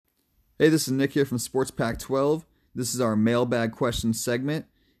Hey, this is Nick here from Sports Pack 12. This is our mailbag question segment.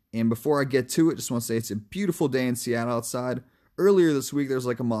 And before I get to it, just want to say it's a beautiful day in Seattle outside. Earlier this week, there was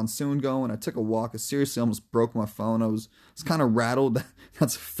like a monsoon going. I took a walk. I seriously almost broke my phone. I was kind of rattled.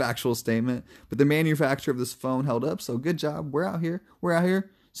 That's a factual statement. But the manufacturer of this phone held up, so good job. We're out here. We're out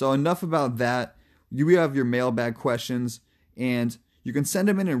here. So enough about that. You have your mailbag questions, and you can send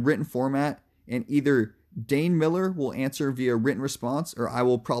them in written format, and either Dane Miller will answer via written response, or I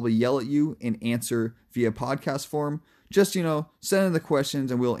will probably yell at you and answer via podcast form. Just, send in the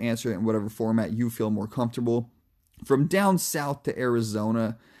questions and we'll answer it in whatever format you feel more comfortable. From down south to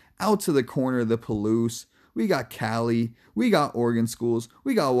Arizona, out to the corner of the Palouse, we got Cali, we got Oregon schools,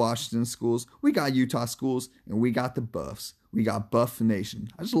 we got Washington schools, we got Utah schools, and we got the Buffs. We got Buff Nation.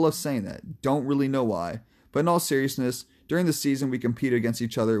 I just love saying that. Don't really know why. But in all seriousness, during the season, we compete against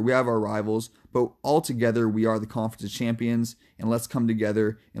each other. We have our rivals, but all together, we are the conference of champions. And let's come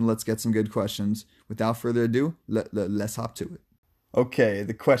together and let's get some good questions. Without further ado, let's hop to it. Okay,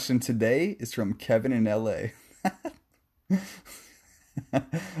 the question today is from Kevin in LA.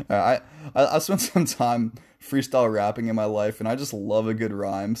 I spent some time freestyle rapping in my life, and I just love a good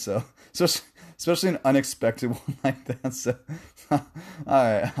rhyme. So especially an unexpected one like that. So, all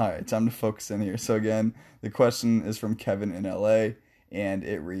right, time to focus in here. So again, the question is from Kevin in LA, and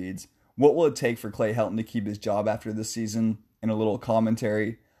it reads, what will it take for Clay Helton to keep his job after this season? And a little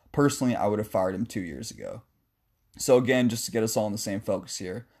commentary. Personally, I would have fired him 2 years ago. So again, just to get us all in the same focus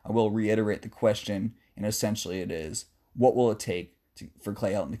here, I will reiterate the question, and essentially it is, what will it take for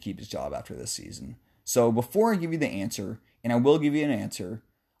Clay Helton to keep his job after this season? So before I give you the answer, and I will give you an answer,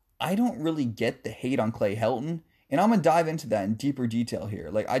 I don't really get the hate on Clay Helton, and I'm going to dive into that in deeper detail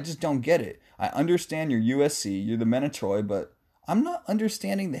here. I just don't get it. I understand you're USC, you're the men of Troy, but I'm not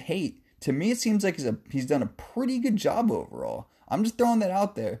understanding the hate. To me, it seems like he's done a pretty good job overall. I'm just throwing that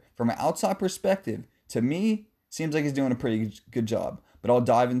out there. From an outside perspective, to me, seems like he's doing a pretty good job. But I'll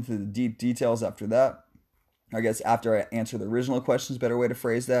dive into the deep details after that. I guess after I answer the original question is a better way to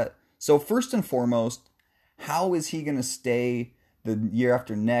phrase that. So first and foremost, how is he going to stay the year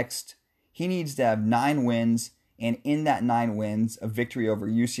after next? He needs to have 9 wins, and in that 9 wins, a victory over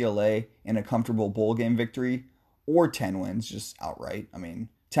UCLA and a comfortable bowl game victory, or 10 wins just outright.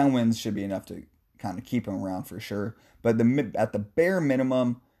 10 wins should be enough to kind of keep him around for sure. But at the bare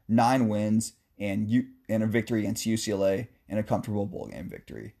minimum, 9 wins and a victory against UCLA and a comfortable bowl game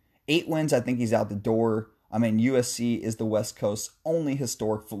victory. 8 wins, I think he's out the door. USC is the West Coast's only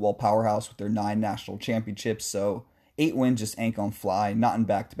historic football powerhouse with their 9 national championships. So 8 wins just ain't gonna fly, not in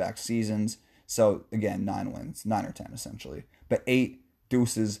back-to-back seasons. So again, 9 wins, 9 or 10 essentially. But 8,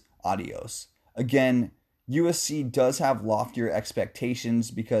 deuces, adios. Again, USC does have loftier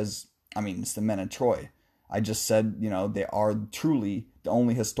expectations because, it's the men of Troy. I just said, they are truly the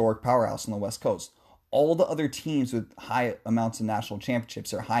only historic powerhouse on the West Coast. All the other teams with high amounts of national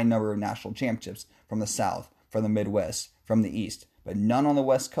championships or high number of national championships from the South, from the Midwest, from the East, but none on the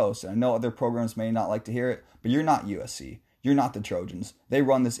West Coast. And I know other programs may not like to hear it, but you're not USC. You're not the Trojans. They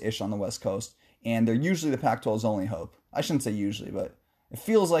run this ish on the West Coast, and they're usually the Pac-12's only hope. I shouldn't say usually, but it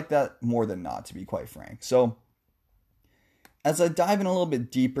feels like that more than not, to be quite frank. So as I dive in a little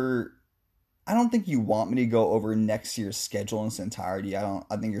bit deeper, I don't think you want me to go over next year's schedule in its entirety. I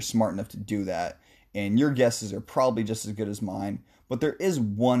think you're smart enough to do that, and your guesses are probably just as good as mine. But there is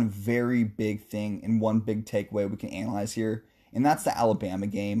one very big thing and one big takeaway we can analyze here, and that's the Alabama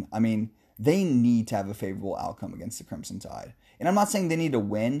game. They need to have a favorable outcome against the Crimson Tide. And I'm not saying they need to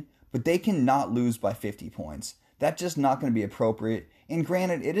win, but they cannot lose by 50 points. That's just not going to be appropriate. And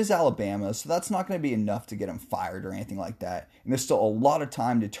granted, it is Alabama, so that's not going to be enough to get them fired or anything like that. And there's still a lot of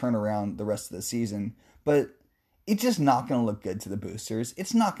time to turn around the rest of the season. But it's just not going to look good to the boosters.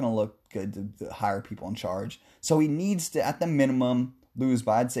 It's not going to look good to the higher people in charge. So he needs to, at the minimum, lose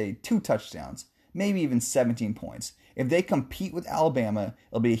by, I'd say, 2 touchdowns, maybe even 17 points. If they compete with Alabama,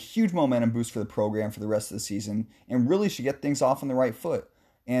 it'll be a huge momentum boost for the program for the rest of the season and really should get things off on the right foot.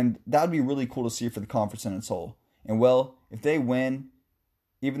 And that would be really cool to see for the conference in its whole. And well, if they win,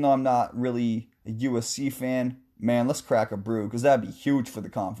 even though I'm not really a USC fan, man, let's crack a brew because that'd be huge for the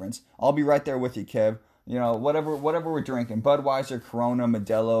conference. I'll be right there with you, Kev. Whatever we're drinking, Budweiser, Corona,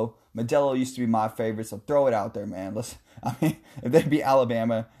 Modelo. Modelo used to be my favorite, so throw it out there, man. If they beat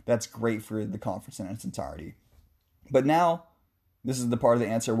Alabama, that's great for the conference in its entirety. But now, this is the part of the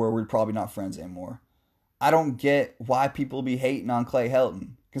answer where we're probably not friends anymore. I don't get why people be hating on Clay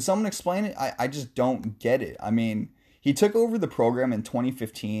Helton. Can someone explain it? I just don't get it. He took over the program in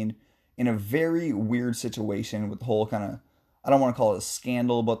 2015 in a very weird situation with the whole kind of, I don't want to call it a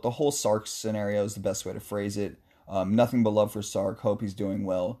scandal, but the whole Sark scenario is the best way to phrase it. Nothing but love for Sark. Hope he's doing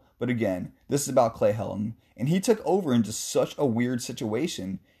well. But again, this is about Clay Helton. And he took over in just such a weird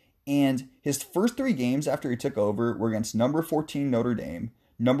situation. And his first 3 games after he took over were against number 14 Notre Dame,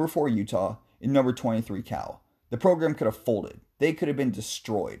 number 4 Utah, and number 23 Cal. The program could have folded. They could have been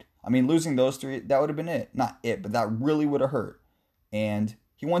destroyed. I mean, losing those 3, that would have been it. Not it, but that really would have hurt. And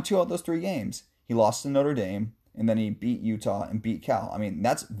he won 2 out of those 3 games. He lost to Notre Dame, and then he beat Utah and beat Cal. I mean,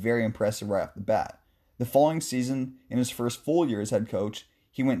 that's very impressive right off the bat. The following season, in his first full year as head coach,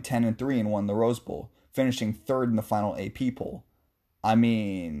 he went 10-3 and won the Rose Bowl, finishing 3rd in the final AP poll. I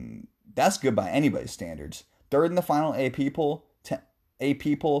mean, that's good by anybody's standards. 3rd in the final AP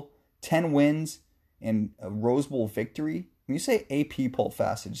poll, 10 wins, and a Rose Bowl victory. When you say AP poll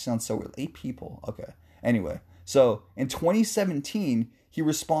fast, it just sounds so weird. AP poll, okay. Anyway, so in 2017, he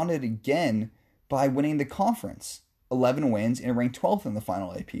responded again by winning the conference. 11 wins and ranked 12th in the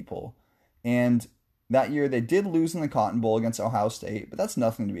final AP poll. And that year, they did lose in the Cotton Bowl against Ohio State, but that's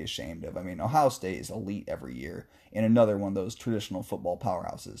nothing to be ashamed of. I mean, Ohio State is elite every year and another one of those traditional football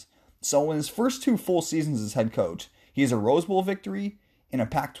powerhouses. So in his first 2 full seasons as head coach, he has a Rose Bowl victory and a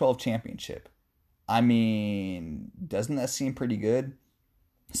Pac-12 championship. I mean, doesn't that seem pretty good?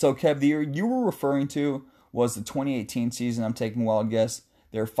 So, Kev, the year you were referring to was the 2018 season. I'm taking a wild guess.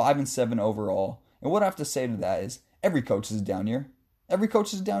 They're 5-7 overall. And what I have to say to that is every coach is a down year. Every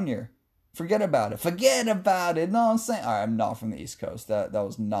coach is a down year. Forget about it. Forget about it. No, I'm saying, all right, I'm not from the East Coast. That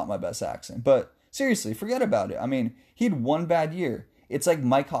was not my best accent. But seriously, forget about it. I mean, he had 1 bad year. It's like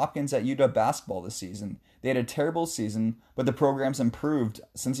Mike Hopkins at UW basketball this season. They had a terrible season, but the program's improved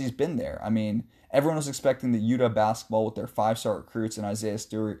since he's been there. I mean, everyone was expecting the UW basketball with their 5-star recruits and Isaiah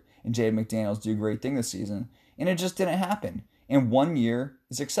Stewart and Jaden McDaniels do a great thing this season, and it just didn't happen. And 1 year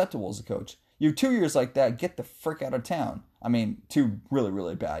is acceptable as a coach. You have 2 years like that, get the frick out of town. I mean, 2 really,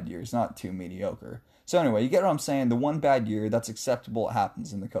 really bad years, not 2 mediocre. So anyway, you get what I'm saying? The 1 bad year, that's acceptable. It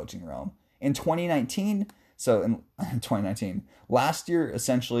happens in the coaching realm. In 2019, last year,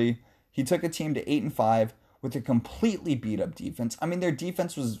 essentially, he took a team to 8-5 with a completely beat up defense. I mean, their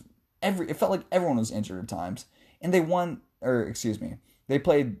defense was it felt like everyone was injured at times. And they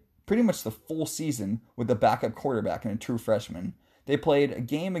played pretty much the full season with a backup quarterback and a true freshman. They played a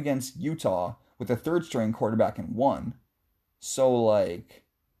game against Utah with a 3rd-string quarterback and won. So, like,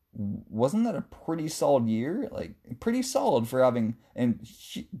 wasn't that a pretty solid year? Like, pretty solid for having a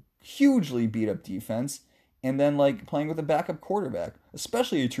hugely beat-up defense and then, like, playing with a backup quarterback,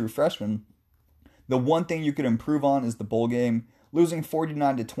 especially a true freshman. The one thing you could improve on is the bowl game. Losing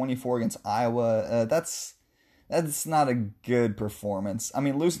 49-24 against Iowa, that's not a good performance. I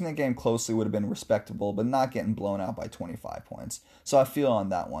mean, losing the game closely would have been respectable, but not getting blown out by 25 points. So I feel on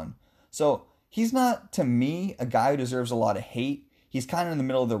that one. So he's not, to me, a guy who deserves a lot of hate. He's kind of in the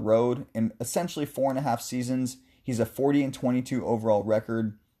middle of the road. In essentially 4.5 seasons, he's a 40-22 overall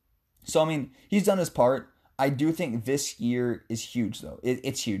record. So, I mean, he's done his part. I do think this year is huge, though.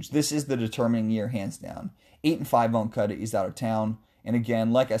 It's huge. This is the determining year, hands down. 8-5 won't cut it. He's out of town. And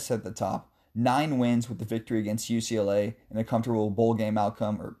again, like I said at the top, 9 wins with the victory against UCLA and a comfortable bowl game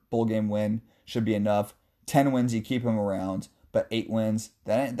outcome or bowl game win should be enough. 10 wins, you keep him around. But 8 wins,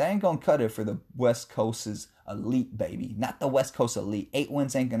 that ain't going to cut it for the West Coast's elite, baby. Not the West Coast elite. 8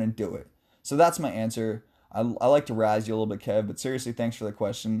 wins ain't going to do it. So that's my answer. I like to razz you a little bit, Kev, but seriously, thanks for the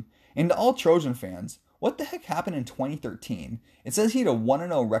question. And to all Trojan fans, what the heck happened in 2013? It says he had a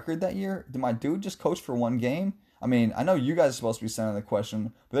 1-0 record that year. Did my dude just coach for 1 game? I mean, I know you guys are supposed to be sending the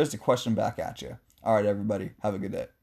question, but there's the question back at you. All right, everybody. Have a good day.